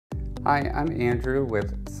Hi, I'm Andrew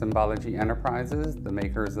with Symobology Enterprises, the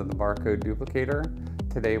makers of the barcode duplicator.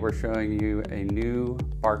 Today we're showing you a new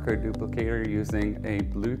barcode duplicator using a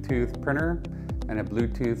Bluetooth printer and a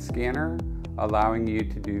Bluetooth scanner, allowing you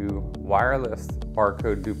to do wireless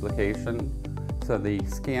barcode duplication. So the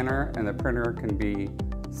scanner and the printer can be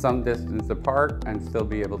some distance apart and still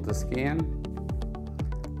be able to scan.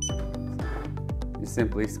 You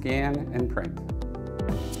simply scan and print.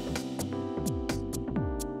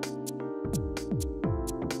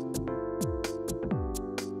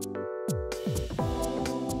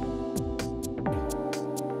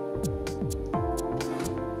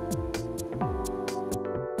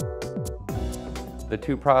 The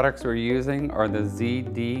two products we're using are the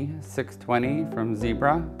ZD620 from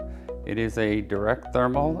Zebra. It is a direct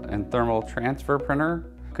thermal and thermal transfer printer.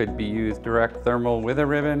 Could be used direct thermal with a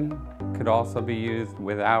ribbon, could also be used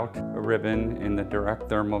without a ribbon in the direct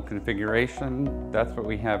thermal configuration. That's what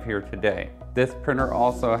we have here today. This printer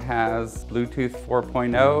also has Bluetooth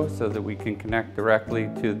 4.0 so that we can connect directly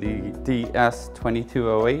to the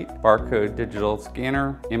DS2208 barcode digital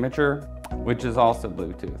scanner imager, which is also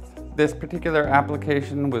Bluetooth. This particular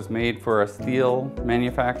application was made for a steel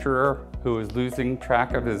manufacturer who was losing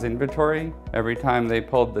track of his inventory. Every time they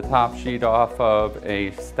pulled the top sheet off of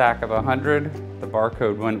a stack of 100, the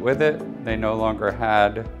barcode went with it. They no longer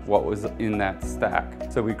had what was in that stack.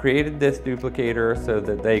 So we created this duplicator so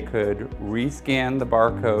that they could rescan the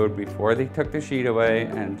barcode before they took the sheet away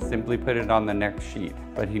and simply put it on the next sheet.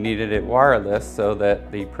 But he needed it wireless so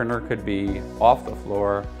that the printer could be off the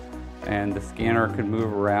floor and the scanner could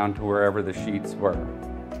move around to wherever the sheets were.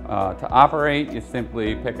 To operate, you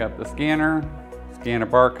simply pick up the scanner, scan a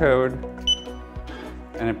barcode,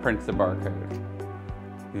 and it prints the barcode.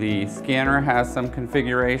 The scanner has some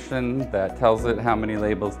configuration that tells it how many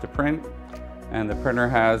labels to print, and the printer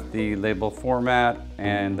has the label format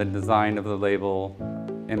and the design of the label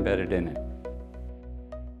embedded in it.